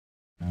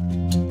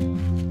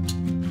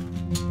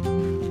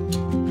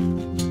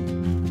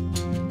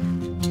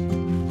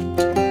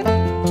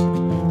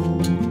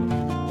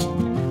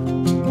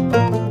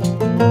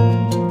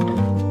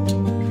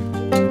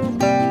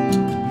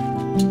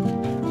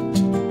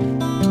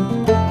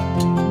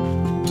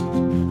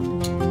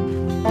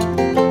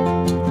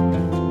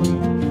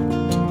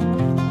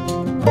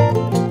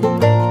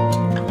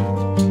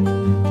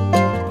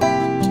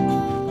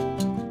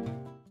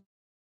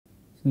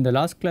In the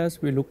last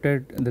class, we looked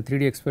at the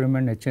 3D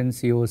experiment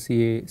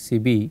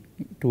HNCO-CA-CB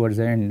towards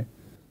the end.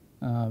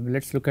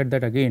 Let us look at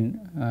that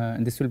again.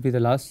 This will be the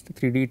last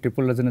 3D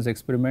triple resonance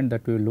experiment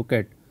that we will look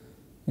at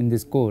in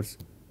this course,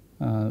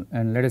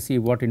 and let us see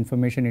what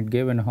information it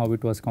gave and how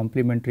it was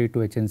complementary to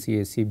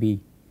HNCA-CB.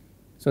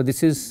 So,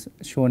 this is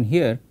shown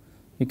here.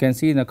 You can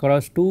see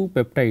across two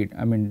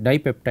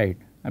dipeptide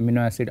amino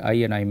acid I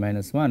and I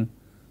minus 1,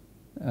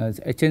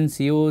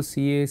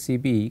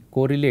 HNCO-CA-CB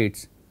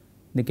correlates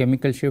the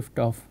chemical shift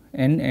of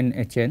N and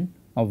HN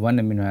of one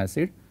amino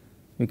acid,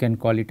 we can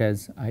call it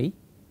as I,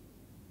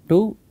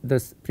 to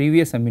the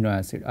previous amino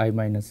acid I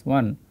minus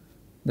 1,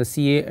 the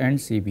Ca and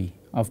Cb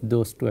of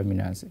those two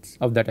amino acids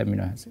of that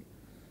amino acid.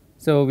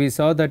 So, we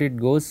saw that it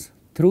goes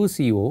through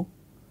CO,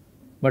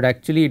 but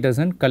actually it does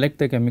not collect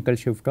the chemical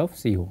shift of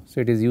CO.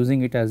 So, it is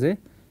using it as a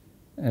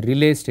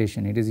relay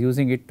station, it is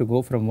using it to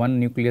go from one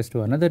nucleus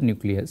to another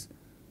nucleus,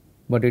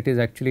 but it is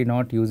actually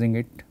not using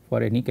it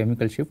for any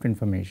chemical shift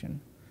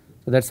information.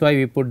 So, that is why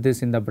we put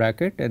this in the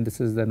bracket, and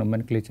this is the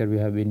nomenclature we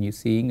have been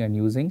seeing and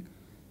using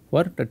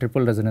for the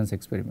triple resonance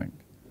experiment.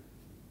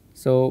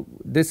 So,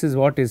 this is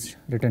what is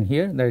written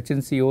here. The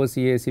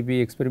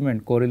HNCO-CA-CB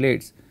experiment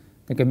correlates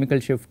the chemical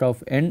shift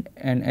of N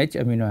and H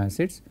amino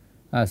acids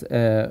as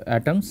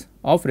atoms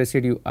of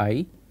residue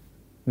I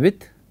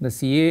with the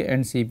Ca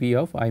and Cb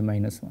of I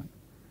minus 1.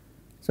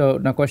 So,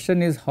 now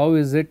question is, how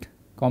is it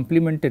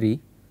complementary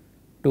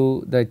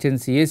to the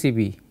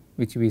HNCA-CB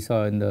which we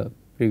saw in the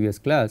previous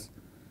class.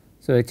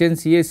 So,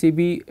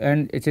 HNCA-CB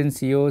and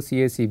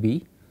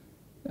HNCO-CA-CB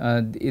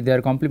they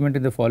are complemented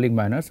in the following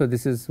manner. So,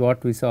 this is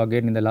what we saw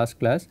again in the last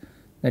class,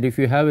 that if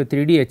you have a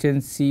 3D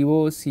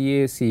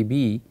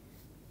HNCO-CA-CB,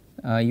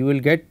 you will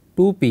get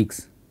two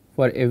peaks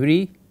for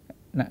every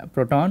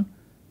proton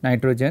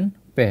nitrogen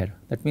pair.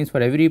 That means,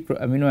 for every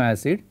amino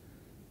acid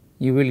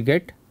you will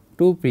get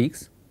two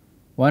peaks,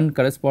 one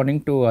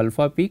corresponding to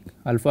alpha peak,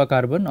 alpha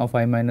carbon of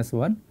I minus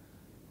 1,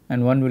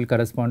 and one will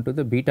correspond to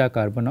the beta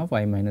carbon of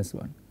I minus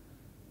 1.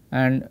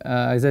 And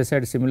as I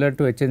said, similar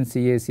to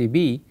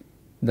HNCA-CB,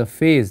 the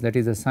phase, that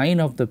is the sign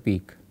of the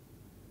peak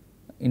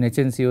in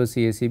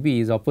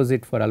HNCO-CA-CB is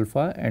opposite for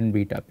alpha and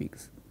beta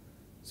peaks.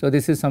 So,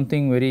 this is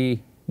something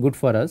very good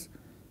for us.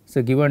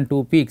 So, given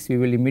two peaks, we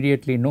will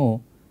immediately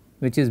know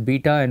which is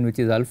beta and which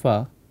is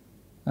alpha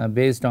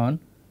based on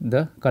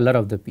the color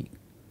of the peak.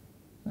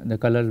 The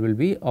colors will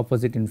be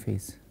opposite in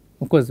phase.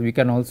 Of course, we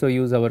can also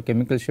use our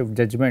chemical shift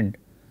judgment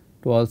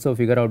to also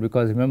figure out,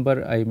 because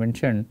remember I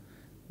mentioned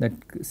that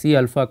C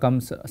alpha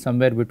comes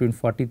somewhere between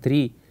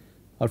 43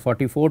 or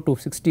 44 to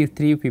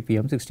 63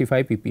 ppm,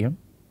 65 ppm,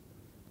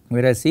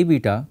 whereas C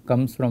beta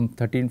comes from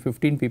 15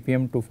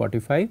 ppm to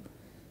 45,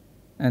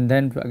 and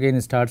then again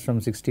it starts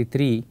from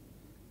 63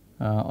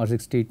 or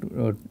 60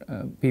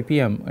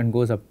 ppm and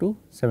goes up to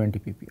 70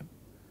 ppm.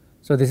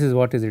 So, this is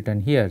what is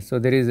written here. So,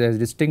 there is a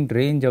distinct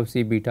range of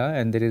C beta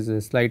and there is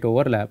a slight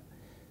overlap,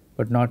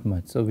 but not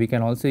much. So, we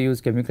can also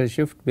use chemical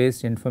shift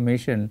based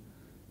information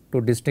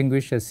to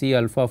distinguish a C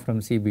alpha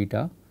from C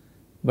beta,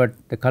 but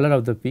the color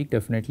of the peak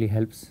definitely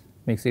helps,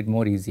 makes it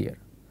more easier.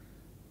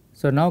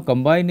 So, now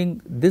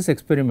combining this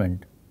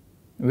experiment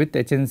with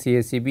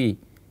HNCA-CB,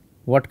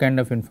 what kind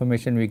of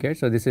information we get?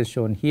 So, this is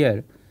shown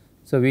here.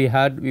 So, we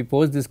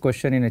posed this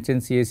question in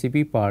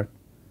HNCA-CB part,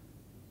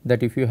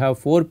 that if you have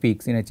 4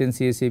 peaks in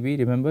HNCA-CB,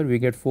 remember we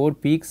get 4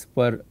 peaks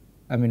per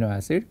amino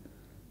acid,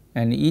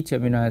 and each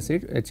amino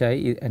acid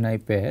HI and I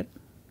pair.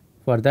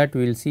 For that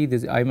we will see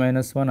this I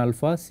minus 1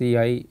 alpha,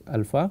 Ci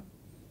alpha,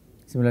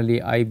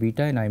 similarly I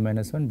beta and I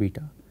minus 1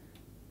 beta.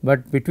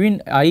 But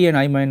between I and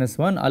I minus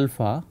 1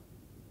 alpha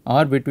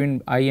or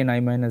between I and I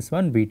minus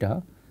 1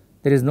 beta,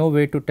 there is no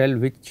way to tell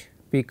which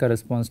peak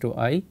corresponds to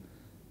I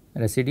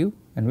residue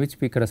and which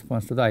peak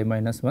corresponds to the I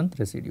minus 1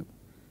 residue.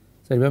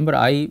 So, remember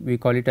I, we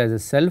call it as a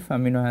self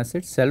amino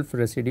acid, self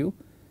residue,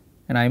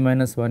 and I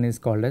minus 1 is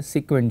called as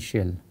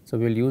sequential. So,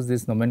 we will use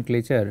this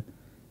nomenclature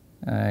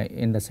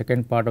in the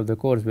second part of the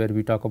course, where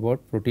we talk about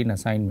protein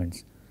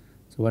assignments.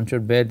 So, one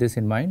should bear this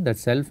in mind, that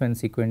self and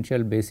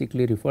sequential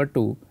basically refer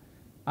to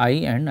I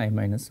and I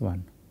minus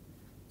 1.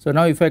 So,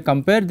 now if I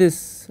compare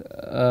this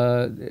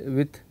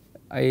with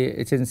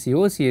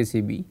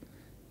HNCO-CA-CB,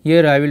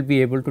 here I will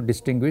be able to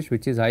distinguish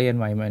which is I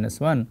and I minus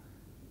 1,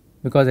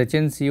 because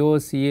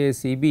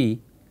HNCO-CA-CB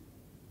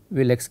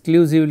will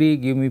exclusively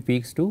give me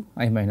peaks to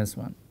I minus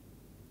 1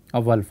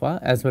 of alpha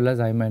as well as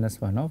I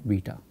minus 1 of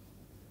beta.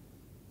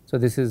 So,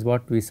 this is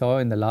what we saw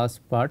in the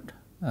last part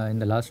in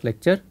the last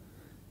lecture,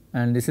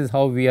 and this is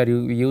how we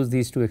use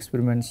these two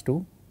experiments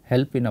to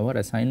help in our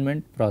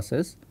assignment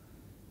process,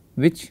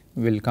 which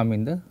will come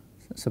in the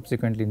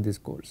subsequently in this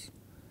course.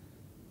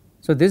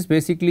 So, this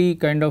basically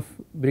kind of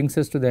brings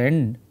us to the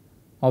end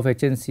of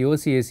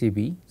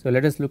HNCO-CA-CB. So,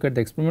 let us look at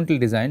the experimental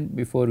design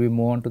before we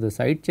move on to the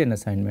side chain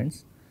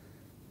assignments.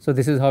 So,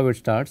 this is how it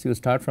starts. You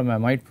start from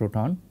amide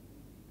proton,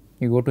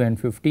 you go to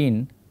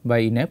N15 by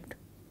inept,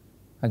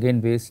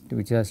 again based,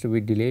 which has to be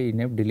delay,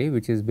 inept delay,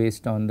 which is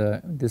based on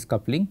this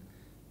coupling.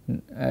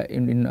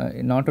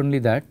 Not only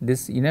that,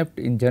 this inept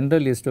in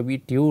general is to be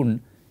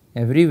tuned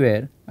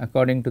everywhere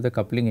according to the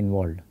coupling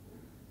involved.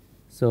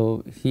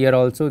 So, here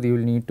also you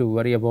will need to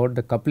worry about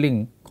the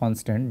coupling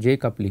constant J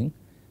coupling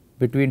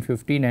between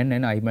 15N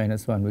and I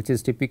minus 1, which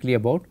is typically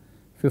about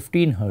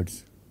 15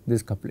 hertz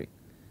this coupling.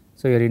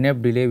 So, your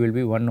in-app delay will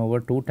be 1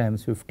 over 2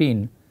 times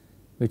 15,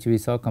 which we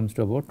saw comes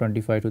to about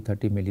 25 to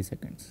 30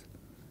 milliseconds.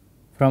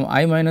 From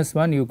I minus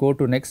 1 you go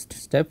to next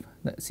step,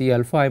 C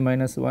alpha I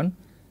minus 1,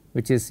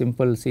 which is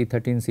simple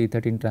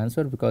C13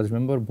 transfer, because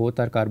remember both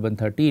are carbon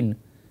 13.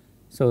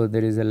 So,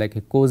 there is like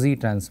a cozy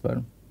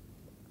transfer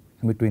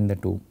between the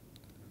two.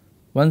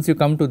 Once you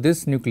come to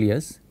this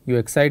nucleus, you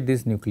excite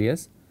this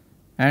nucleus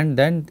and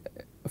then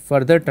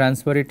further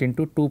transfer it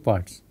into two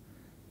parts,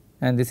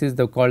 and this is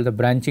called the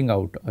branching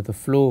out or the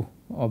flow,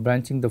 or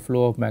branching the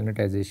flow of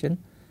magnetization,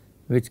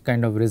 which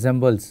kind of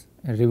resembles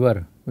a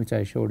river, which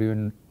I showed you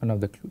in one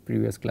of the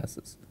previous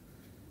classes.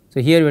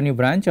 So, here when you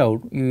branch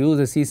out, you use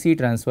a CC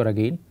transfer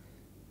again,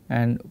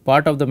 and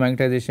part of the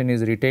magnetization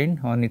is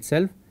retained on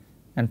itself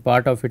and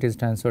part of it is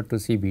transferred to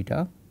C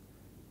beta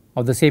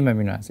of the same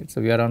amino acid.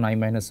 So, we are on I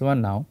minus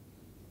 1 now.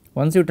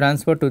 Once you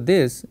transfer to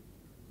this,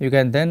 you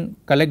can then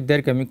collect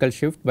their chemical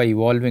shift by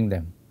evolving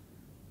them.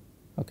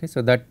 Okay.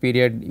 So, that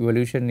period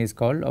evolution is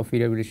called, of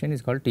evolution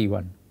is called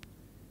T1.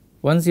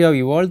 Once you have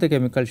evolved the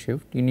chemical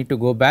shift, you need to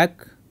go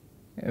back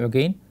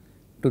again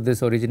to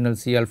this original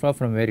C alpha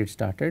from where it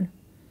started,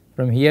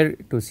 from here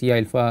to C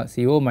alpha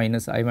CO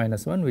minus I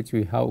minus 1, which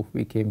we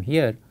came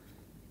here,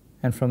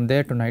 and from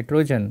there to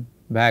nitrogen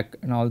back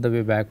and all the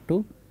way back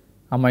to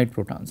amide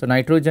proton. So,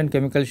 nitrogen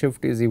chemical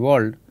shift is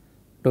evolved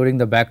during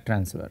the back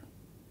transfer.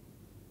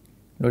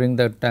 During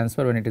the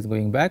transfer, when it is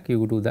going back,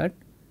 you do that,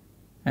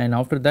 and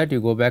after that you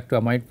go back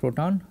to amide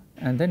proton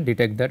and then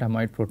detect that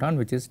amide proton,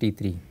 which is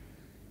T3.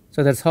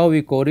 So, that is how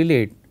we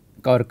correlate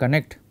or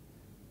connect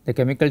the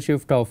chemical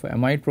shift of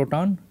amide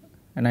proton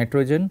and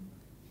nitrogen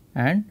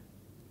and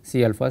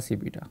C alpha C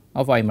beta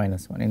of I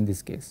minus 1 in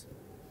this case.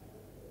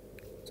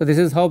 So, this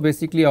is how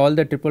basically all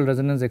the triple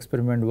resonance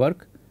experiment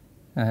work.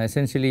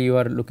 Essentially you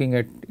are looking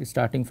at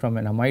starting from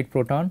an amide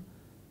proton,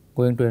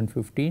 going to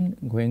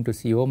N15, going to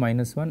CO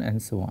minus 1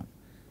 and so on.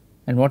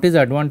 And what is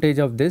the advantage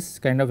of this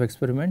kind of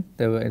experiment?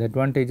 The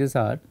advantages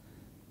are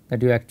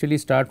that you actually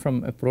start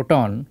from a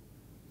proton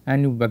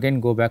and you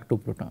again go back to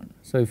proton.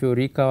 So, if you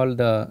recall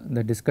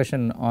the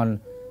discussion on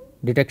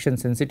detection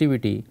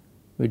sensitivity,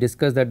 we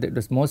discussed that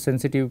the most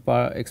sensitive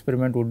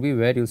experiment would be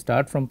where you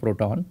start from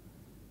proton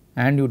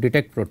and you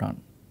detect proton.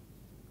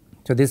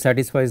 So, this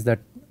satisfies that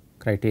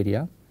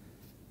criteria.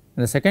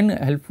 And the second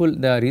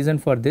the reason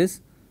for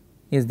this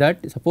is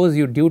that suppose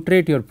you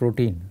deuterate your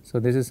protein. So,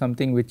 this is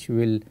something which we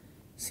will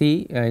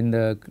see in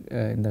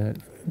the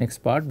next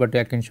part, but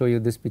I can show you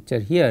this picture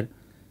here.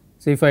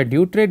 So, if I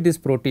deuterate this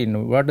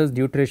protein, what does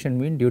deuteration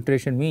mean?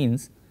 Deuteration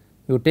means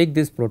you take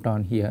this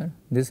proton here,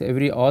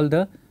 all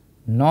the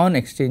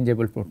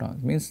non-exchangeable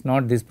protons, means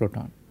not this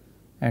proton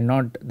and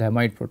not the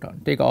amide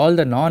proton. Take all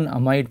the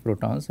non-amide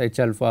protons, H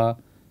alpha,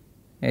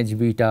 H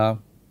beta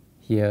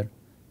here,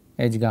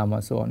 H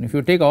gamma, so on. If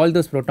you take all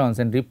those protons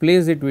and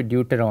replace it with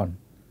deuteron,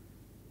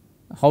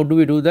 how do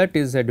we do that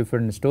is a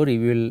different story.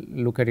 We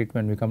will look at it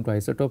when we come to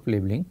isotope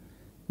labeling,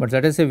 but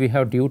let us say we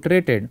have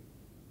deuterated,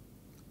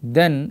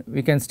 then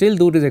we can still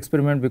do this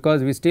experiment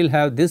because we still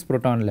have this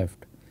proton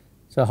left.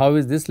 So, how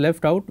is this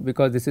left out?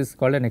 Because this is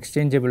called an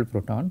exchangeable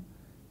proton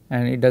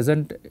and it does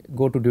not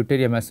go to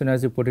deuterium. As soon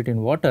as you put it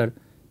in water,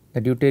 the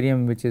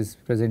deuterium which is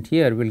present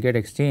here will get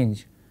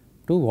exchanged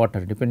to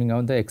water depending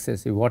on the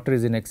excess. If water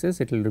is in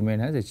excess, it will remain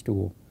as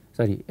H2O,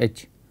 sorry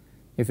H.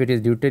 If it is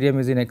deuterium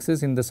is in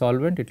excess in the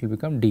solvent, it will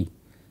become D.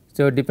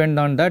 So, depend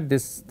on that,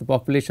 the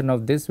population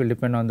of this will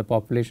depend on the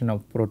population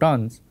of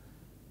protons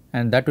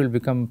and that will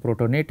become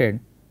protonated,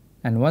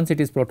 and once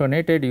it is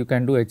protonated you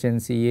can do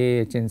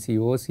HNCA,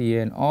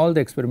 HNCOCA and all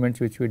the experiments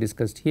which we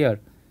discussed here.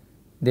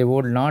 They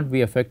would not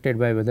be affected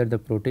by whether the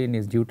protein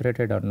is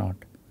deuterated or not.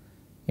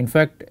 In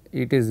fact,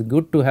 it is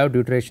good to have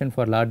deuteration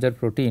for larger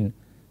protein.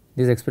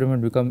 This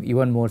experiment become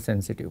even more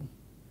sensitive.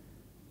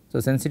 So,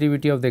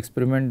 sensitivity of the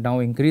experiment now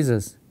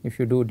increases if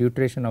you do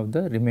deuteration of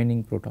the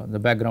remaining protons, the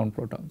background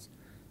protons,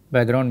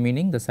 background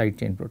meaning the side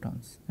chain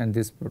protons and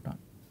this proton.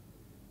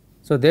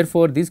 So,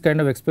 therefore, these kind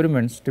of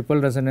experiments, triple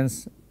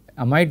resonance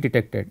amide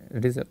detected,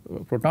 it is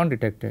proton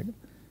detected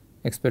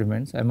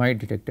experiments, amide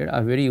detected,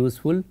 are very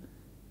useful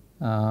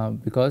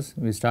because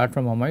we start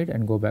from amide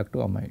and go back to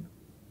amide.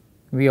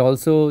 We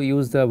also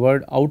use the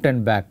word out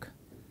and back,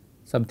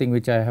 something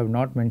which I have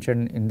not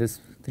mentioned in this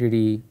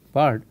 3D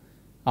part.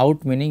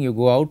 Out meaning you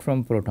go out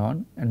from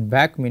proton and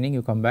back meaning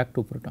you come back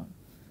to proton.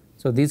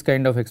 So, these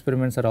kind of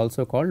experiments are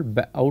also called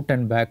out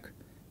and back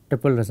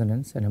triple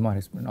resonance NMR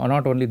experiment, or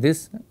not only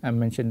this, I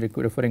am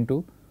referring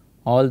to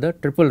all the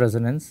triple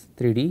resonance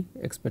 3D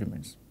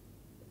experiments.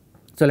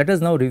 So, let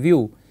us now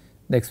review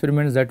the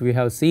experiments that we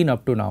have seen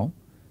up to now.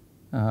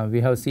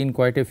 We have seen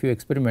quite a few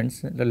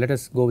experiments. Let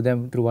us go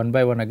them through one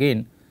by one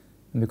again,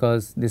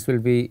 because this will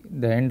be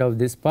the end of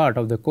this part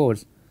of the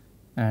course,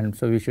 and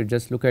so we should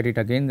just look at it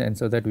again and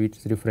so that it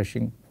is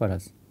refreshing for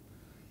us.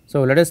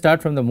 So, let us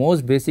start from the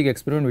most basic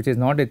experiment, which is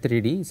not a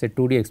 3D, it is a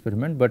 2D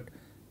experiment, but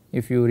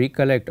if you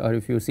recollect or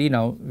if you see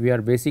now, we are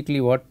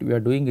basically what we are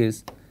doing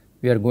is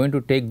we are going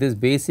to take this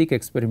basic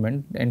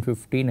experiment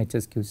N15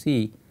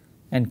 HSQC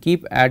and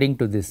keep adding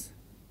to this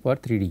for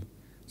 3D.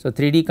 So,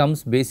 3D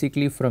comes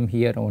basically from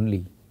here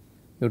only.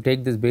 You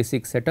take this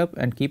basic setup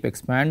and keep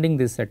expanding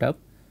this setup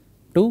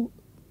to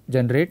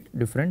generate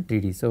different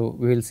 3D. So,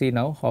 we will see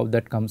now how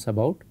that comes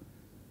about.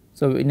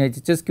 So, in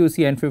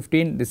HSQC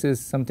N15, this is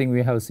something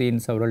we have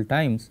seen several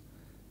times.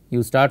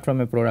 You start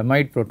from a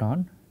amide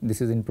proton, this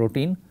is in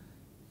protein,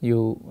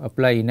 you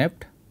apply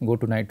inept, go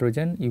to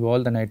nitrogen,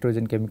 evolve the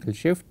nitrogen chemical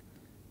shift,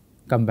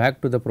 come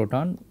back to the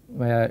proton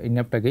via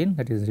inept again,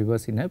 that is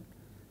reverse inept,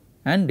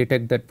 and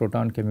detect that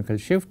proton chemical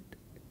shift,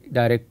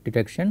 direct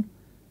detection,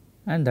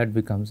 and that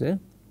becomes a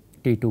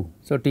T2.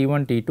 So,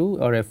 T1 T2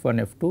 or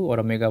F1 F2 or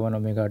omega 1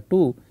 omega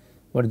 2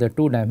 were the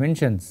two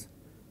dimensions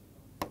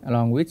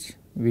along which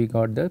we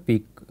got the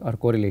peak or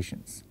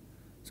correlations.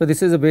 So,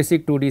 this is a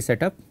basic 2D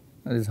setup,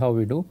 that is how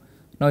we do.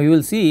 Now, you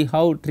will see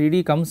how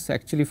 3D comes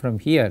actually from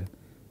here.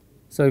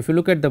 So, if you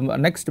look at the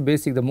next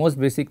basic, the most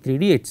basic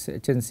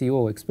 3D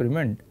HNCO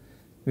experiment,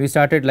 we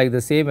started like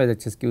the same as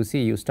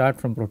HSQC. You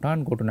start from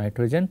proton, go to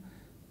nitrogen,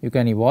 you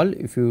can evolve,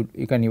 if you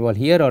can evolve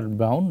here or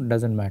down,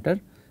 does not matter.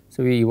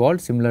 So, we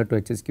evolved similar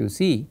to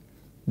HSQC.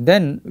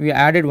 Then we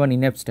added one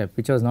inept step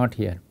which was not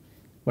here,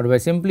 but by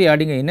simply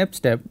adding an inept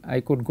step I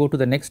could go to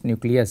the next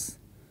nucleus,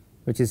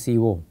 which is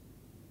CO,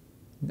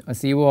 a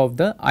CO of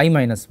the I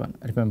minus 1,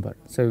 remember.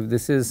 So, if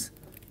this is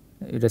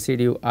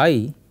residue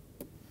I,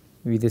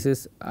 this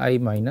is I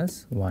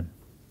minus 1,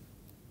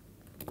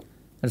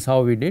 that is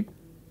how we did,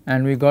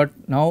 and we got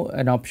now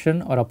an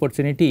option or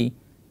opportunity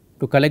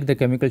to collect the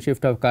chemical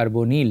shift of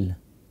carbonyl,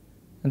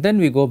 and then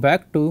we go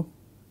back to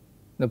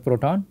the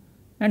proton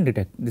and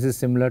detect. This is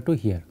similar to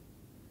here.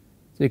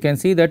 So, you can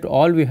see that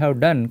all we have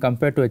done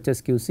compared to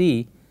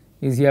HSQC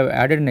is you have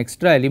added an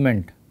extra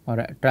element or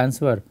a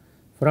transfer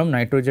from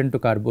nitrogen to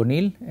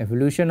carbonyl,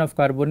 evolution of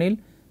carbonyl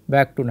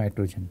back to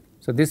nitrogen.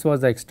 So, this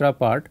was the extra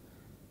part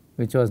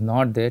which was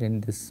not there in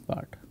this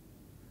part.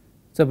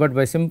 So, but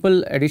by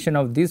simple addition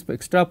of this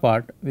extra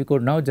part we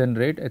could now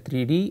generate a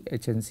 3D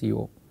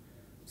HNCO.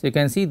 So, you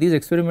can see these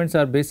experiments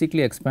are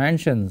basically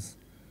expansions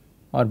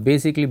or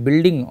basically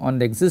building on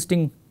the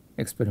existing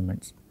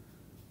experiments.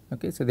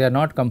 Okay. So, they are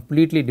not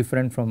completely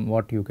different from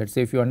what you get.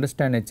 So, if you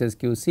understand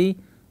HSQC,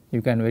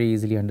 you can very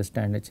easily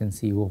understand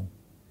HNCO.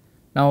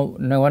 Now,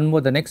 one more,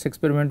 the next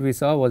experiment we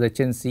saw was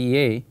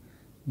HNCA.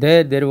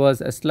 There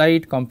was a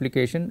slight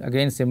complication,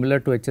 again similar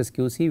to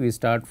HSQC, we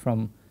start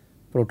from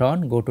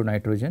proton, go to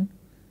nitrogen.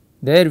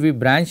 There we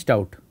branched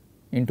out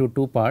into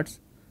two parts,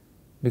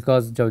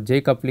 because the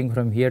J coupling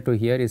from here to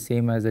here is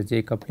same as the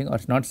J coupling, or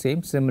not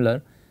same,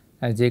 similar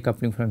as J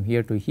coupling from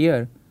here to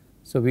here.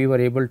 So, we were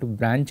able to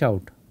branch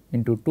out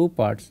into two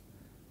parts,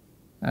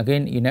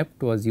 again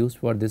inept was used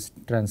for this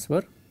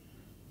transfer.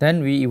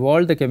 Then we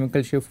evolved the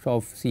chemical shift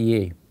of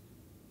Ca.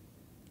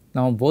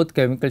 Now, both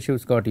chemical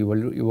shifts got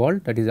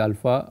evolved, that is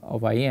alpha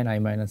of I and I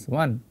minus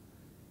 1.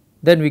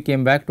 Then we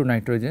came back to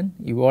nitrogen,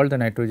 evolved the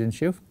nitrogen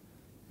shift,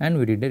 and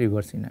we did a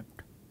reverse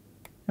inept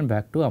and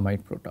back to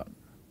amide proton.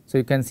 So,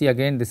 you can see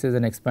again this is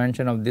an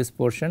expansion of this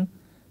portion.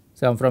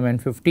 So, from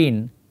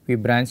N15 we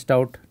branched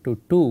out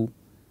to 2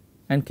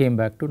 and came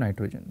back to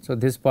nitrogen. So,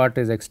 this part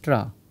is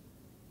extra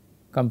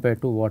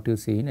compared to what you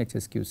see in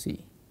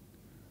HSQC.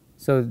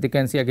 So, you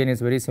can see again it is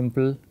very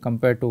simple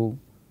compared to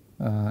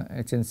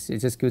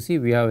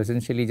HSQC. We have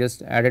essentially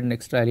just added an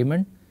extra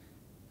element,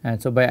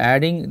 and so by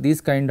adding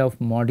these kind of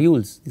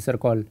modules, these are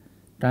called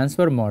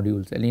transfer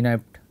modules,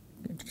 inept,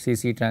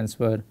 CC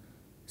transfer,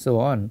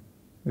 so on,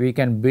 we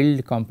can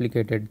build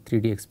complicated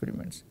 3D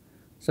experiments.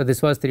 So,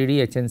 this was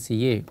 3D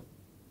HNCA.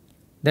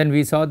 Then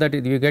we saw that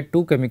we get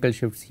two chemical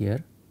shifts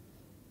here.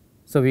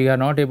 So, we are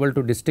not able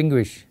to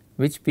distinguish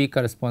which peak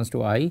corresponds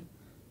to I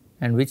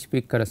and which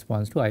peak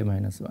corresponds to I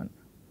minus 1.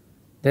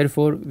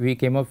 Therefore, we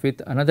came up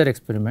with another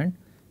experiment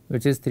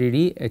which is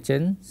 3D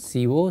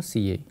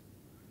HNCO-Ca.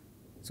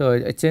 So,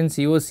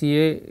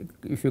 HNCO-Ca,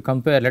 if you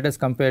compare, let us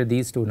compare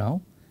these two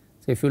now.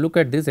 So, if you look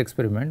at this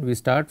experiment, we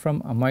start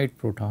from amide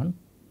proton,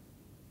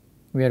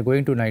 we are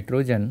going to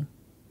nitrogen,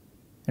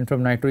 and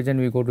from nitrogen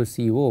we go to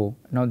CO.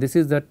 Now, this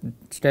is the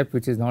step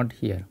which is not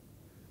here.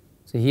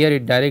 So, here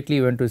it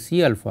directly went to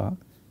C alpha,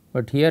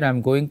 but here I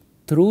am going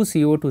through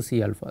CO to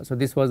C alpha. So,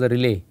 this was the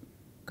relay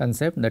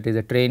concept, that is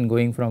a train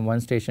going from one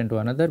station to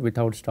another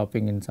without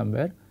stopping in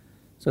somewhere.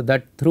 So,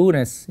 that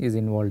throughness is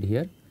involved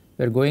here.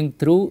 We are going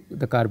through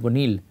the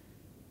carbonyl,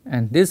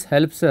 and this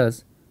helps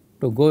us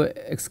to go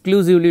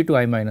exclusively to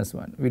I minus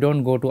 1. We do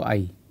not go to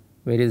I,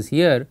 whereas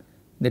here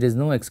there is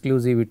no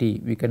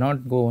exclusivity. We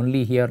cannot go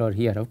only here or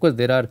here. Of course,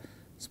 there are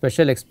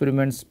special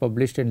experiments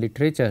published in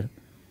literature.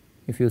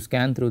 If you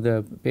scan through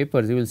the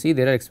papers, you will see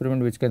there are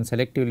experiments which can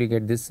selectively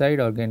get this side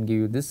or can give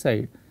you this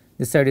side.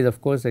 This side is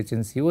of course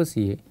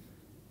HNCO-Ca.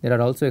 There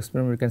are also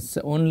experiments which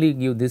can only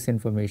give this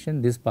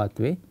information, this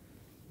pathway,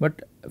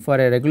 but for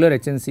a regular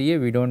HNCA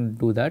we do not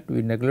do that.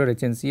 With regular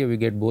HNCA we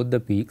get both the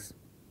peaks,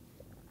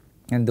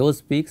 and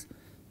those peaks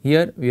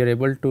here we are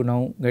able to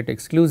now get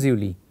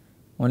exclusively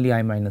only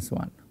I minus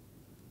 1,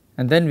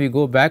 and then we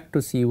go back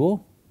to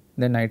CO,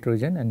 then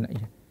nitrogen,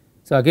 and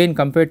so again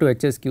compared to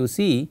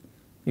HSQC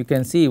you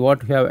can see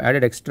what we have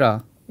added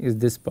extra is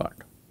this part.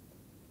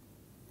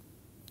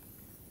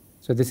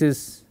 So, this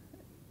is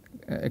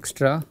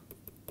extra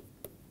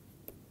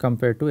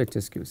compared to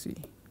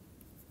HSQC.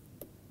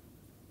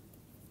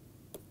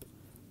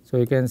 So,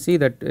 you can see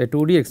that a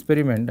 2D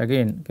experiment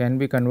again can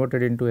be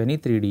converted into any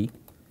 3D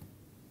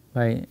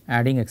by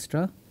adding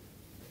extra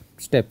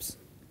steps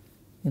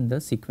in the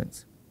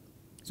sequence.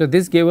 So,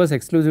 this gave us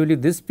exclusively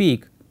this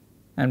peak,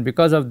 and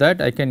because of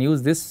that I can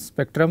use this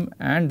spectrum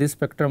and this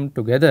spectrum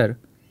together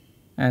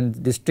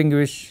and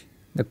distinguish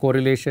the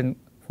correlation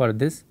for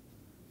this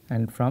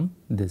and from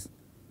this.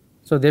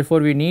 So, therefore,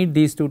 we need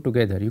these two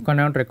together. You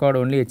cannot record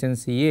only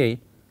HNCA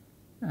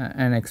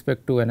and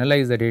expect to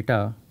analyze the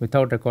data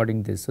without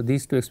recording this. So,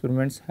 these two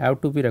experiments have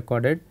to be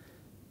recorded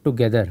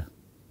together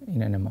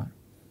in NMR.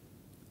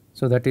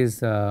 So, that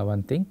is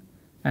one thing,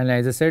 and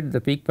as I said the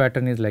peak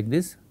pattern is like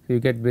this. So, you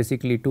get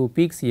basically two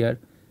peaks here,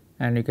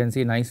 and you can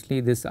see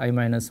nicely this I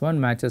minus 1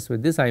 matches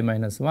with this I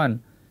minus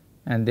 1,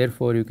 and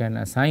therefore, you can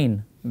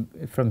assign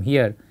from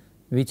here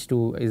which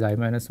 2 is I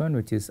minus 1,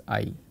 which is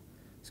I.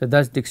 So,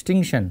 thus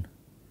distinction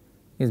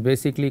is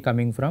basically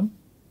coming from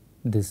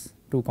this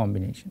two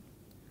combination.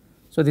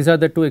 So, these are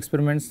the two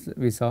experiments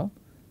we saw.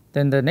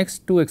 Then the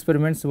next two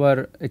experiments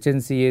were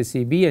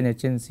HNCA-CB and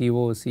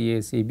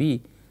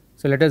HNCO-CA-CB.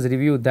 So, let us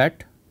review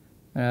that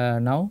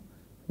now.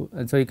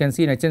 So, you can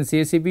see in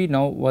HNCA-CB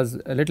now was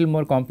a little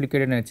more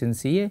complicated than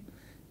HNCA.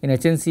 In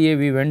HNCA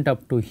we went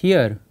up to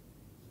here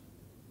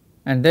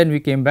and then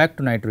we came back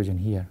to nitrogen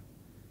here.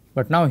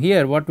 But now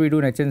here what we do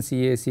in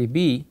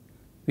HNCA-CB,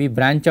 we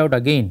branch out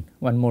again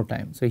one more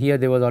time. So, here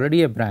there was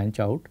already a branch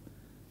out,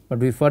 but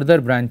we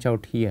further branch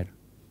out here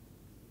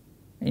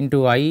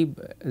into I,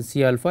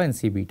 C alpha and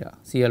C beta,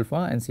 C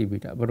alpha and C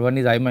beta, but one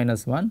is I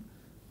minus 1,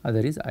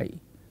 other is I.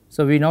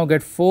 So, we now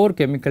get 4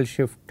 chemical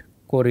shift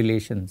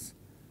correlations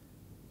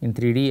in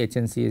 3D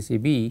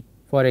HNCA-CB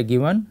for a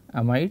given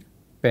amide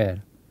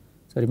pair.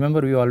 So,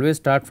 remember we always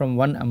start from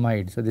one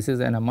amide. So, this is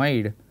an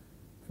amide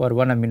for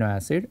one amino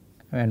acid,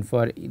 and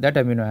for that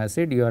amino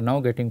acid you are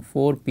now getting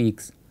 4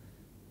 peaks,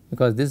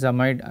 because this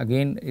amide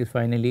again is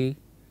finally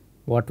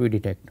what we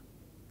detect.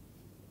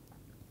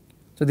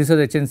 So, this is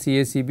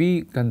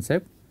HNCA-CB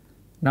concept.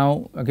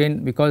 Now,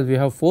 again because we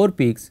have 4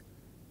 peaks,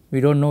 we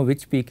do not know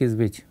which peak is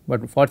which,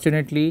 but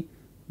fortunately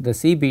the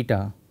C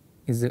beta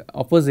is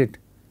opposite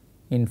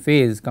in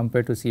phase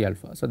compared to C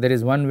alpha. So, there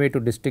is one way to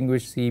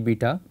distinguish C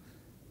beta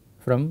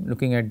from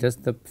looking at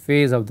just the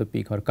phase of the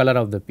peak or color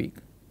of the peak,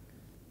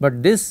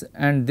 but this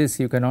and this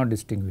you cannot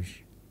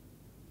distinguish.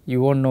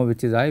 You will not know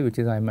which is I, which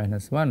is I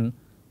minus 1.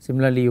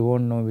 Similarly, you will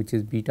not know which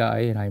is beta I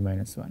and I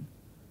minus 1.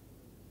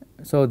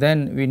 So,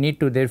 then we need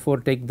to therefore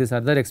take this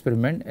other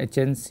experiment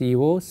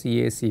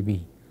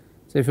HNCO-CA-CB.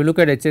 So, if you look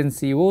at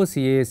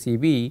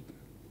HNCO-CA-CB,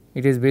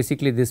 it is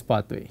basically this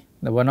pathway,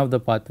 the one of the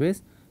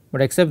pathways,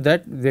 but except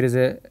that there is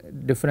a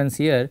difference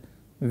here.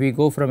 We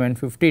go from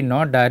N15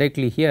 not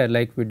directly here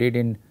like we did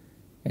in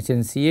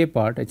HNCA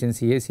part,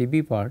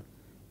 HNCA-CB part,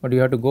 but you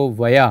have to go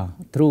via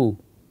through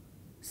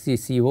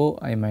CCO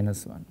I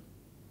minus 1,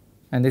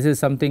 and this is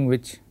something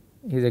which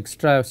is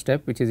extra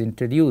step which is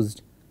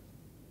introduced,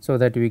 so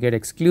that we get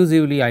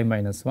exclusively I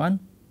minus 1.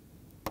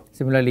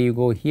 Similarly, you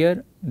go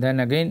here,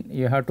 then again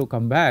you have to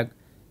come back,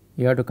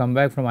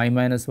 from I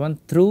minus 1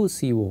 through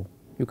CO.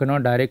 You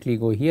cannot directly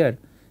go here,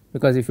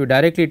 because if you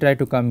directly try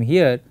to come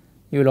here,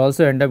 you will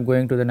also end up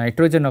going to the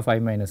nitrogen of I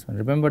minus 1.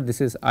 Remember,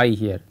 this is I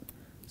here.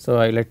 So,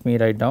 let me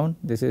write down,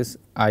 this is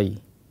I.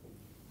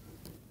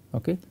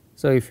 Okay.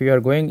 So, if you are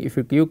going, if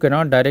you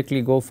cannot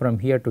directly go from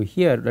here to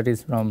here, that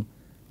is from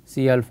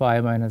C alpha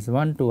I minus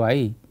 1 to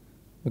I,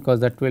 because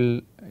that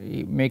will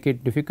make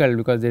it difficult,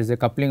 because there is a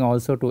coupling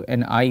also to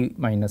N I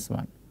minus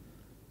 1.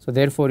 So,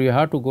 therefore, you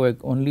have to go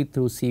only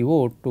through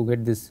CO to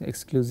get this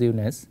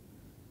exclusiveness,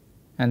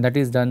 and that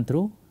is done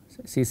through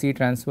CC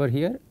transfer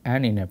here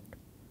and inept.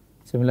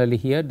 Similarly,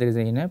 here there is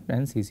a inept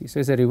and CC. So,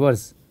 it is a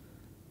reverse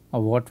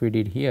of what we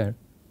did here,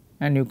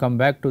 and you come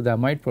back to the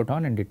amide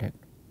proton and detect.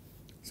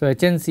 So,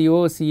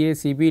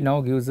 HNCO-CA-CB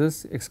now gives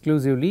us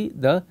exclusively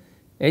the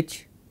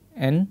H,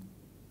 N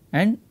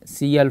and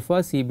C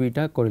alpha C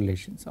beta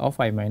correlations of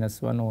I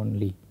minus 1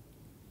 only.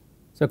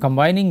 So,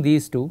 combining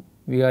these two,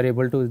 we are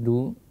able to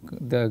do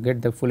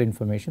get the full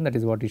information, that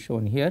is what is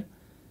shown here,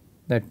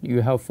 that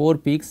you have 4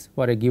 peaks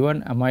for a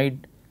given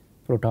amide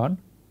proton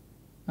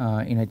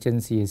in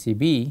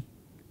HNCA-CB,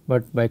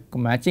 but by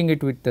matching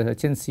it with the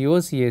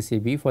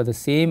HNCO-CA-CB for the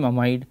same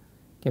amide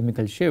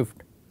chemical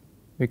shift,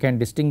 we can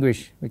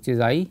distinguish which is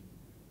I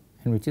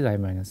and which is I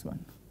minus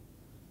 1.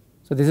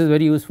 So, this is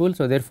very useful.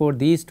 So, therefore,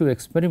 these two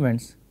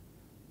experiments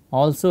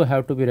also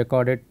have to be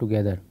recorded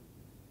together.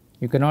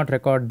 You cannot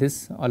record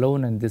this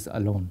alone and this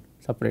alone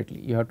separately.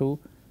 You have to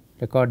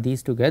record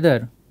these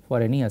together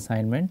for any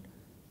assignment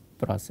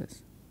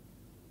process.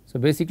 So,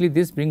 basically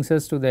this brings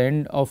us to the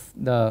end of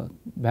the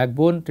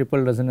backbone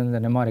triple resonance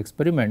NMR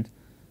experiments.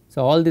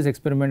 So, all these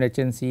experiment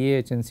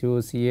HNCA,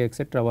 HNCO, CA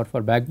etc. were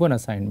for backbone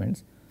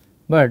assignments,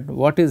 but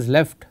what is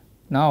left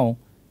now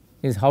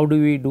is how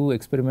do we do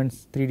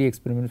experiments, 3D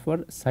experiments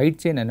for side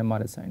chain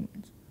NMR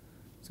assignments.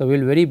 So, we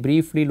will very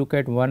briefly look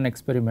at one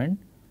experiment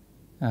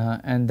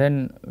and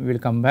then we will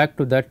come back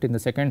to that in the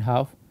second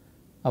half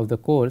of the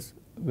course,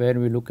 where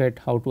we look at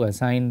how to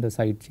assign the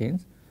side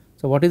chains.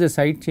 So, what is a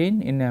side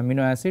chain in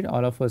amino acid?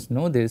 All of us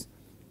know this.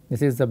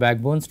 This is the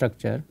backbone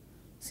structure.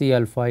 C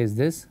alpha is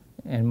this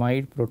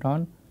amide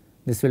proton.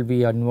 This will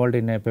be involved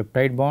in a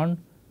peptide bond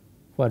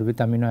for with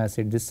amino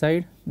acid this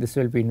side. This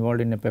will be involved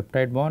in a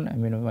peptide bond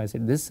amino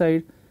acid this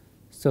side.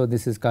 So,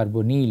 this is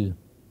carbonyl.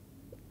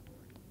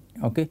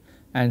 Okay.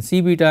 And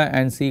C beta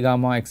and C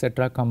gamma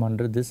etc. come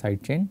under this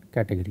side chain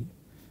category.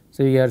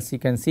 So, here you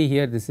can see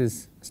here this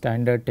is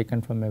standard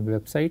taken from a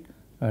website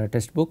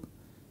textbook.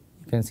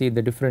 You can see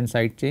the different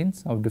side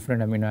chains of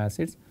different amino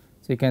acids.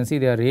 So, you can see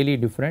they are really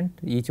different,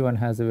 each one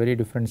has a very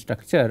different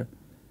structure.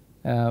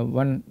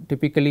 One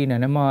typically in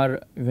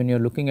NMR, when you are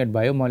looking at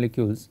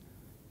biomolecules,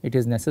 it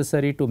is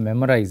necessary to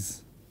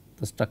memorize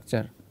the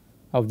structure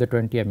of the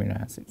 20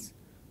 amino acids,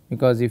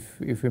 because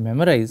if you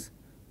memorize,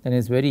 then it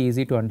is very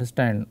easy to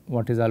understand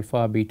what is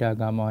alpha, beta,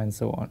 gamma and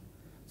so on.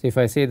 So, if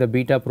I say the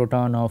beta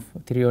proton of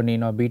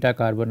threonine or beta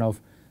carbon of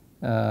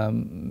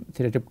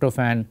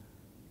tryptophan,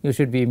 you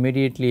should be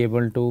immediately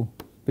able to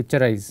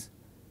picturize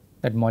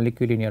that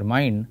molecule in your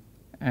mind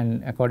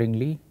and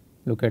accordingly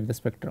look at the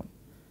spectrum.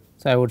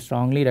 So, I would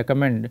strongly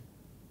recommend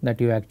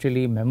that you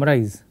actually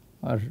memorize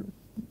or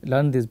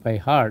learn this by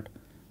heart,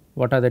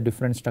 what are the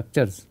different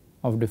structures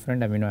of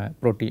different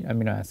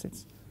amino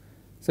acids.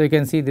 So, you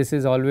can see this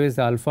is always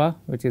the alpha,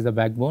 which is the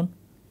backbone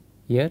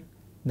here,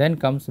 then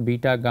comes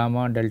beta,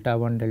 gamma, delta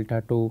 1,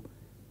 delta 2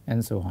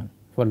 and so on.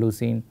 For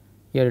leucine,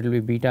 here it will be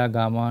beta,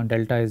 gamma,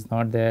 delta is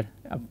not there,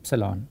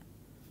 epsilon,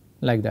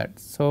 like that.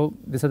 So,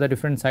 these are the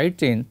different side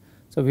chains.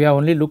 So, we have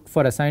only looked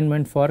for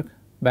assignment for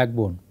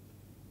backbone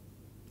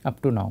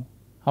up to now.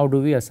 How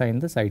do we assign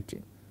the side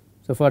chain?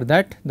 So, for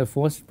that the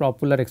most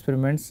popular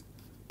experiments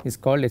is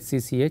called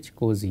HCCH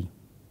COSY.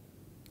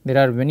 There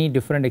are many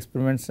different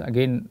experiments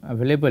again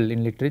available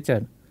in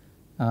literature.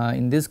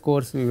 In this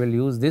course we will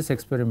use this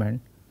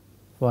experiment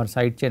for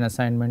side chain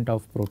assignment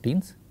of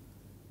proteins.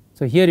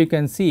 So, here you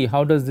can see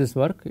how does this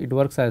work. It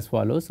works as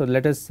follows. So,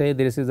 let us say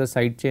this is the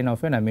side chain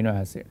of an amino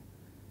acid.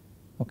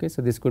 Okay.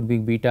 So, this could be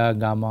beta,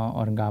 gamma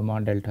or gamma,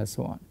 delta,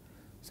 so on.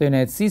 So, in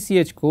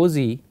HCCH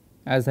COSY,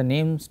 as the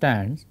name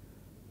stands,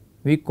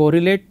 we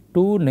correlate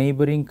two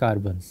neighboring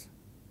carbons.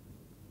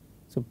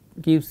 So,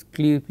 please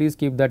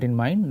keep that in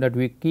mind, that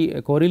we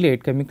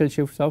correlate chemical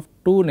shifts of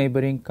two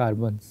neighboring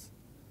carbons.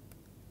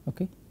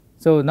 Okay.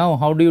 So, now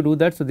how do you do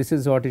that? So, this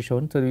is what is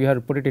shown. So, we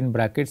have put it in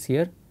brackets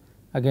here.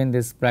 Again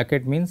this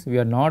bracket means we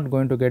are not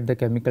going to get the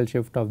chemical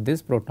shift of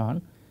this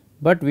proton,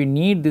 but we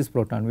need this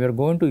proton. We are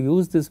going to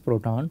use this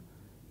proton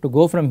to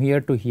go from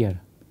here to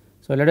here.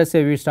 So, let us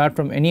say we start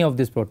from any of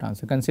these protons.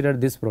 So, consider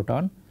this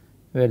proton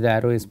where the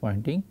arrow is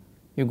pointing.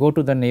 You go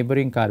to the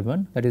neighboring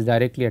carbon, that is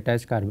directly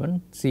attached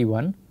carbon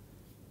C1,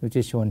 which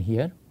is shown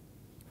here.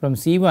 From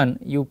C1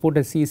 you put a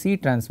CC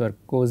transfer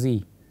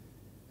COSY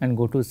and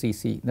go to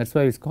CC, that is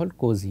why it is called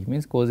COSY.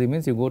 COSY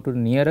means you go to the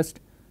nearest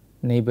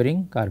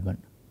neighboring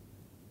carbon,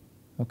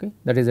 okay,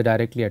 that is a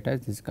directly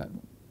attached this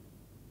carbon.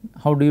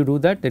 How do you do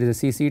that? There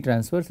is a CC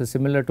transfer, so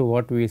similar to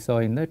what we saw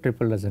in the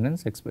triple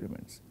resonance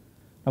experiments.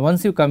 Now,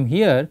 once you come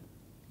here,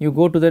 you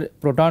go to the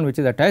proton which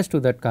is attached to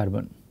that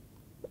carbon.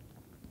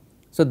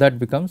 So, that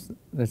becomes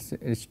this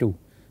H2.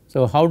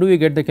 So, how do we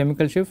get the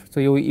chemical shift?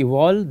 So, you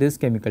evolve this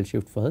chemical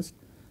shift first.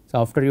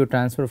 So, after you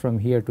transfer from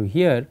here to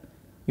here,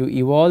 you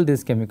evolve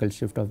this chemical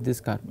shift of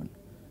this carbon.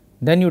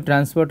 Then you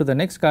transfer to the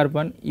next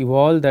carbon,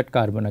 evolve that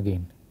carbon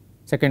again,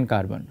 second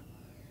carbon.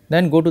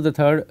 Then go to the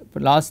third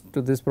last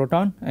to this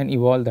proton and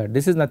evolve that.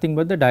 This is nothing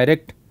but the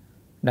direct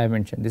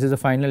dimension. This is the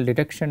final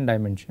detection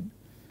dimension.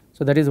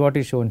 So, that is what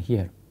is shown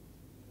here.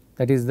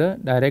 That is the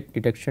direct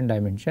detection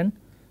dimension.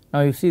 Now,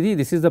 you see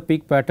this is the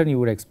peak pattern you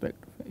would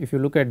expect. If you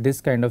look at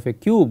this kind of a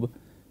cube,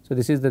 so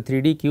this is the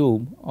 3D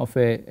cube of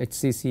a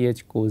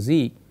HCCH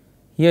COSY.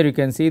 Here you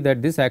can see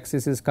that this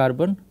axis is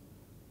carbon,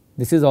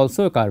 this is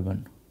also a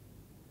carbon.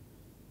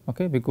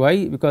 Okay.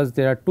 Why? Because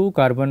there are two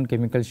carbon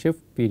chemical shift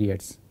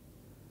periods.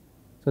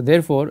 So,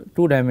 therefore,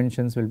 two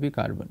dimensions will be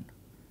carbon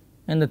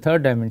and the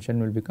third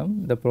dimension will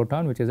become the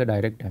proton, which is a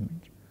direct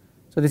dimension.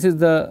 So, this is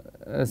the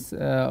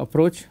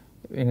approach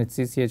in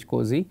HCCH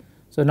COSY.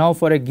 So, now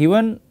for a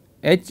given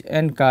H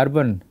and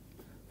carbon,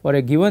 for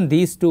a given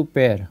these two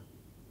pair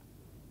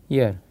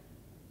here,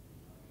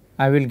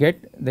 I will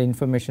get the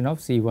information of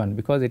C1,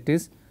 because it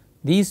is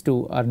these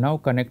two are now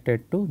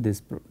connected to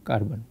this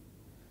carbon.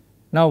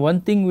 Now,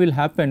 one thing will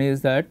happen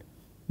is that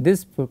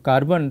this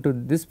carbon to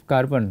this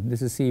carbon,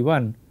 this is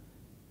C1,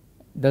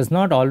 does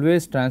not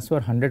always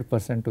transfer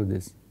 100% to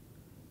this.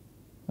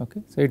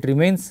 Okay. So, it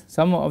remains,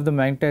 some of the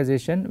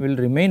magnetization will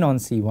remain on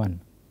C1,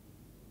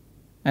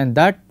 and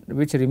that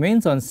which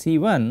remains on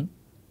C1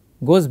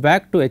 goes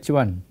back to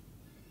H1,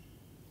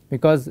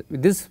 because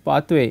this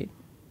pathway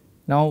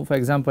Now for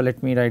example,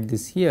 let me write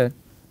this here.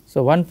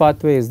 So one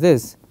pathway is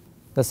this,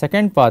 the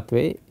second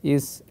pathway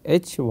is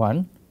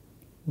H1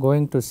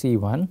 going to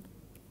C1,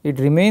 it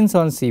remains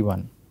on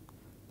C1.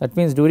 That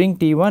means during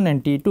T1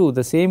 and T2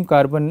 the same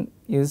carbon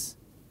is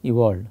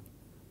evolved,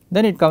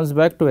 then it comes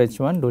back to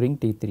H1 during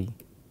T3.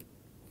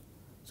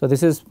 So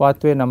this is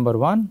pathway number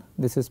 1,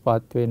 this is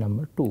pathway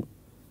number 2.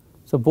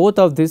 So both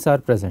of these are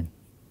present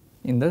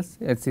in this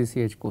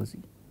HCCH cozy.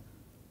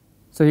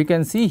 So you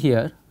can see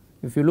here,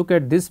 if you look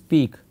at this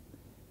peak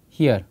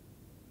here,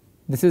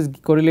 this is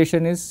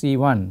correlation is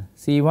C1,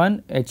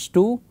 C1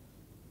 H2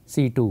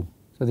 C2.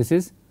 So this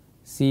is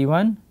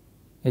C1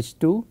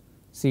 H2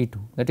 C2,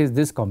 that is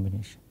this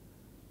combination.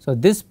 So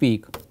this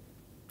peak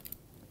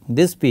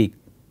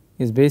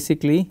is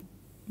basically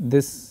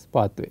this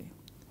pathway.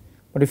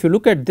 But if you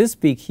look at this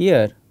peak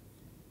here,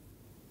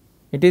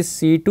 it is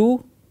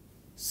C2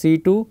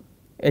 C2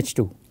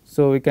 H2.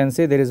 So we can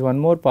say there is one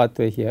more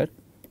pathway here,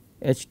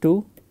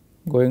 H2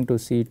 going to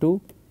C2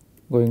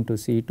 going to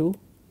C2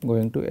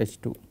 going to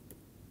H2.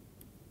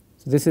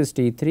 So this is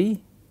T3,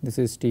 this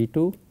is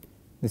T2,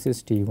 this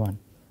is T1.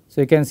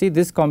 So you can see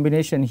this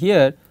combination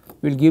here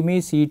will give me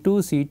C2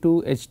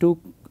 C2 H2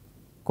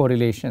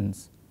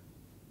 correlations,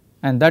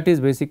 and that is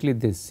basically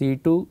this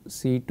C2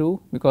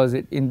 C2, because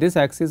in this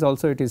axis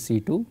also it is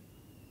C2,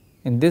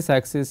 in this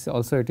axis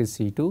also it is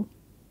C2,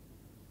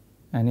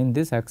 and in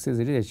this axis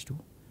it is H2.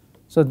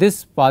 So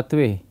this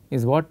pathway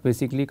is what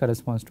basically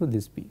corresponds to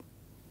this peak.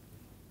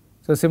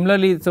 So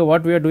similarly, so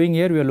what we are doing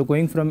here, we are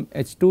going from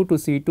H2 to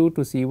C2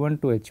 to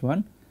C1 to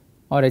H1,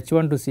 or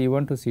H1 to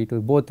C1 to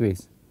C2, both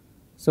ways.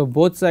 So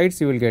both sides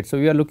you will get. So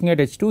we are looking at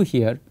H2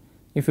 here.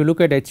 If you look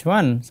at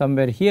H1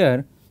 somewhere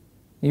here,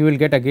 you will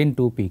get again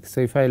 2 peaks. So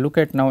if I look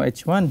at now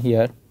H1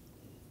 here,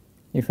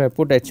 if I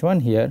put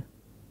H1 here,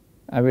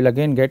 I will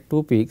again get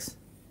 2 peaks,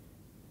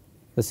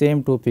 the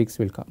same 2 peaks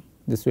will come.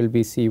 This will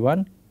be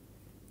C1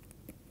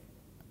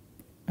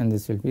 and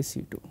this will be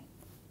C2,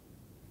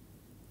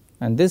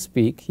 and this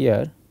peak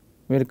here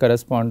will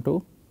correspond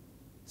to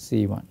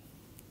C1.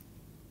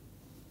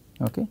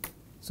 Okay.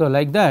 So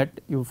like that,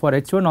 you for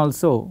H1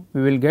 also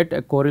we will get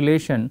a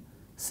correlation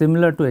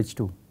similar to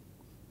H2.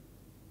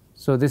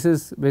 So this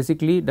is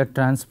basically the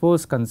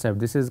transpose concept,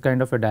 this is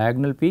kind of a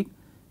diagonal peak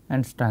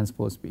and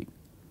transpose peak.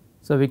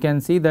 So we can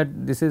see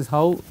that this is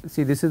how,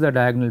 see this is the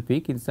diagonal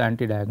peak, it is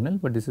anti-diagonal,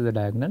 but this is the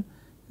diagonal,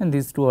 and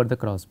these two are the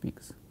cross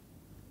peaks.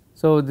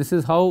 So this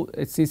is how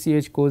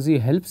HCCH cozy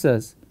helps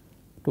us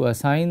to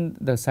assign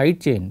the side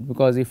chain,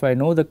 because if I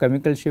know the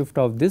chemical shift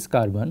of this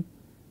carbon,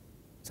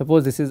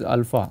 suppose this is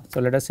alpha.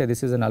 So let us say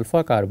this is an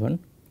alpha carbon,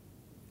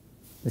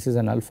 this is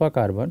an alpha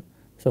carbon.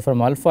 So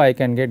from alpha I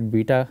can get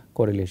beta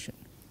correlation.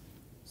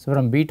 So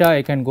from beta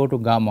I can go to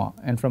gamma,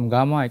 and from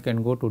gamma I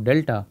can go to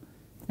delta,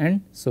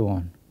 and so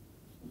on.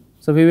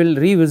 So we will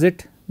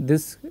revisit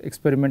this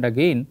experiment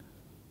again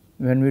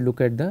when we look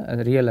at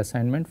the real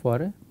assignment for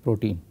a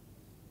protein.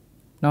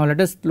 Now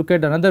let us look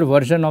at another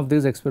version of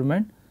this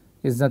experiment,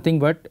 is nothing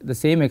but the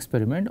same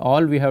experiment.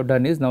 All we have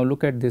done is, now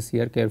look at this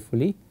here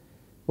carefully,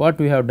 what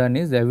we have done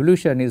is the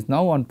evolution is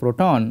now on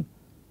proton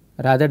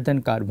rather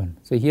than carbon.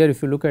 So here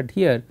if you look at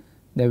here,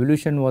 the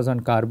evolution was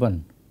on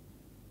carbon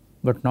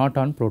but not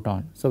on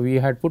proton. So we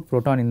had put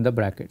proton in the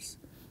brackets.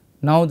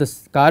 Now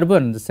this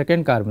carbon, the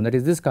second carbon, that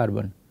is this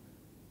carbon,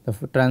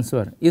 the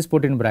transfer is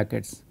put in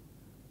brackets,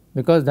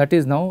 because that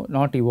is now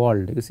not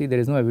evolved. You see there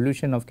is no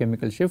evolution of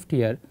chemical shift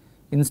here,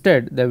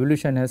 instead the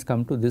evolution has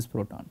come to this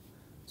proton.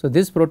 So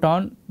this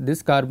proton,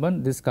 this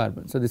carbon, this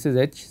carbon. So this is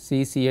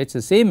HCCH,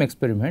 the same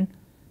experiment,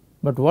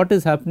 but what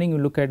is happening, you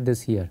look at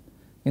this here,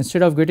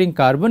 instead of getting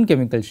carbon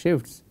chemical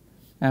shifts,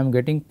 I am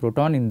getting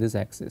proton in this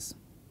axis.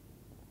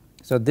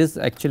 So this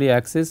actually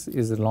axis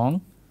is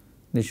long,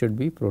 this should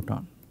be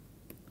proton.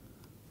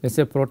 Let us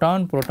say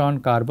proton, proton,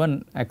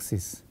 carbon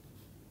axis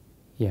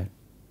here,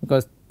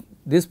 because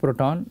this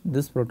proton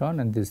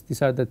and this,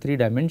 these are the 3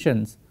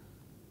 dimensions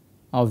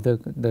of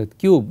the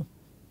cube,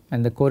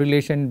 and the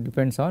correlation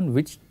depends on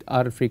which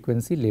are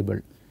frequency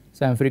labeled.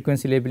 So I am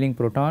frequency labeling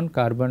proton,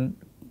 carbon,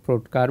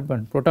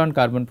 proton,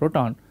 carbon,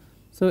 proton.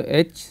 So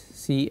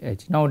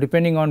HCH. Now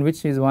depending on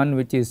which is 1,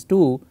 which is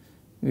 2,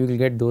 we will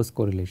get those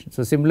correlations.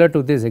 So similar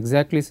to this,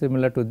 exactly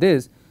similar to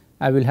this,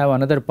 I will have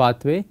another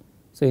pathway.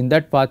 So in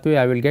that pathway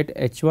I will get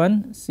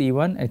H1,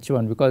 C1,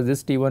 H1, because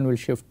this T1 will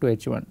shift to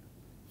H1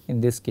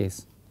 in this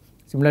case.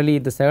 Similarly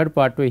the third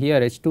pathway here,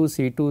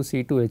 H2, C2,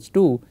 C2,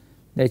 H2,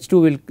 the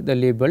H2 will the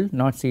label,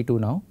 not C2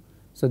 now.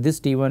 So this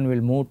T1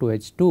 will move to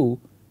H2,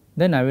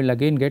 then I will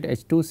again get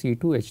H2, C2,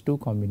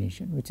 H2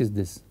 combination, which is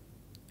this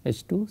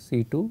H2,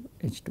 C2,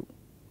 H2.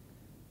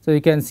 So you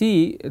can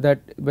see that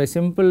by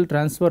simple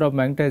transfer of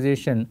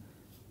magnetization,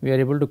 we are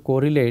able to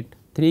correlate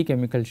 3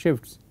 chemical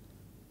shifts,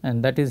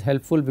 and that is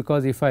helpful,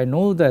 because if I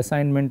know the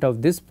assignment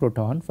of this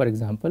proton for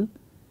example,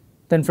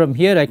 then from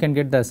here I can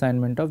get the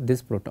assignment of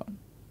this proton.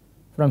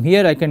 From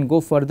here I can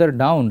go further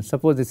down,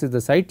 suppose this is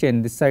the side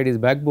chain, this side is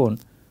backbone.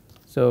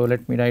 So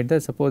let me write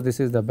that, suppose this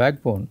is the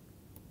backbone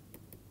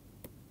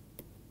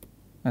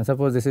and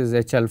suppose this is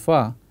H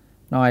alpha.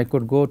 Now I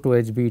could go to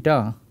H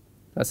beta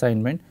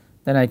assignment,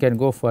 then I can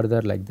go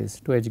further like this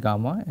 2H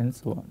gamma and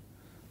so on.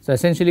 So,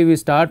 essentially we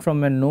start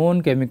from a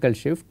known chemical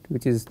shift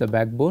which is the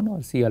backbone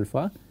or C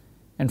alpha,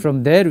 and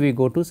from there we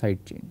go to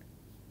side chain.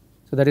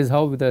 So, that is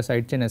how the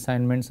side chain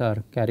assignments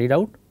are carried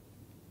out.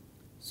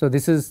 So,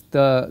 this is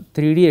the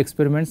 3D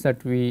experiments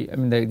that we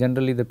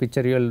generally the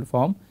pictorial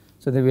form.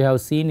 So, that we have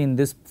seen in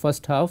this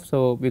first half.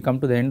 So, we come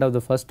to the end of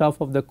the first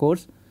half of the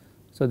course.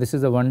 So, this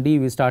is the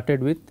 1D we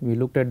started with, we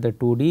looked at the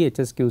 2D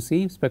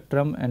HSQC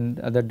spectrum and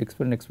other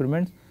different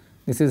experiments.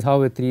 This is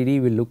how a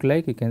 3D will look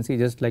like. You can see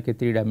just like a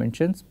 3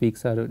 dimensions,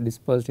 peaks are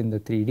dispersed in the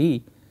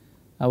 3D.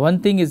 One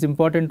thing is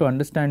important to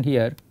understand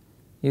here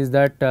is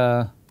that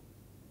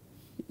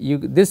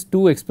this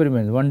two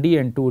experiments 1D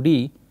and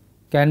 2D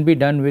can be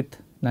done with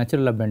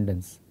natural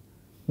abundance,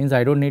 means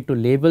I do not need to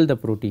label the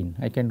protein,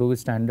 I can do with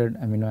standard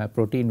amino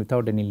protein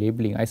without any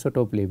labeling,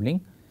 isotope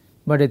labeling,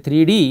 but a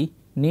 3D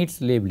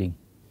needs labeling.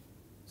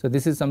 So,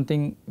 this is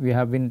something we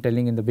have been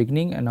telling in the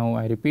beginning, and now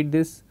I repeat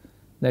this,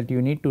 that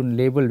you need to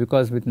label,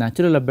 because with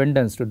natural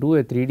abundance to do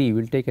a 3D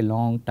will take a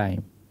long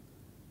time.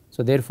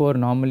 So, therefore,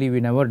 normally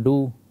we never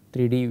do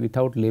 3D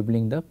without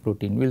labeling the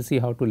protein, we will see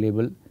how to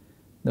label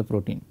the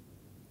protein.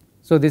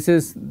 So, this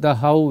is the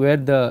how where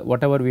the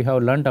whatever we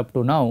have learnt up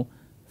to now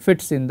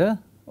fits in the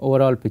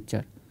overall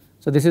picture.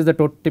 So, this is the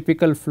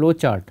typical flow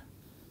chart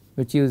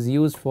which is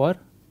used for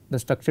the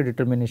structure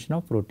determination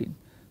of protein.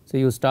 So,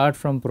 you start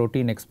from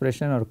protein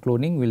expression or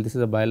cloning, this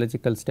is a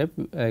biological step,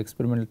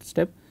 experimental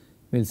step,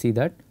 we will see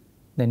that.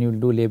 Then you will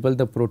do label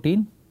the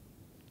protein,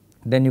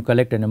 then you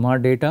collect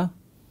NMR data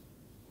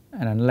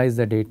and analyze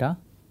the data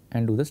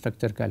and do the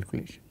structure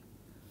calculation.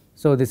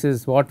 So, this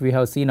is what we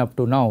have seen up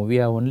to now, we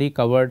have only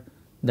covered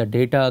the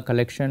data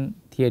collection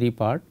theory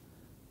part.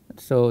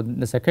 So, in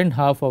the second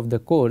half of the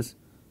course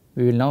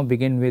we will now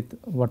begin with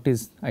what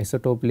is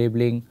isotope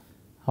labeling,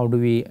 how do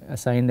we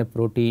assign the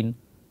protein,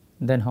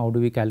 then how do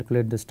we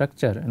calculate the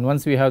structure, and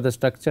once we have the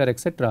structure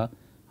etc.,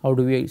 how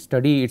do we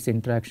study its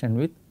interaction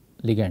with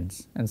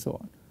ligands and so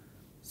on.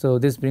 So,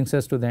 this brings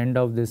us to the end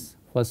of this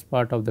first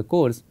part of the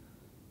course.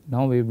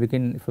 Now, we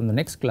begin from the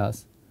next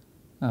class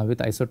with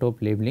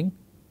isotope labeling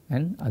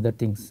and other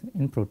things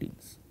in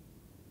proteins.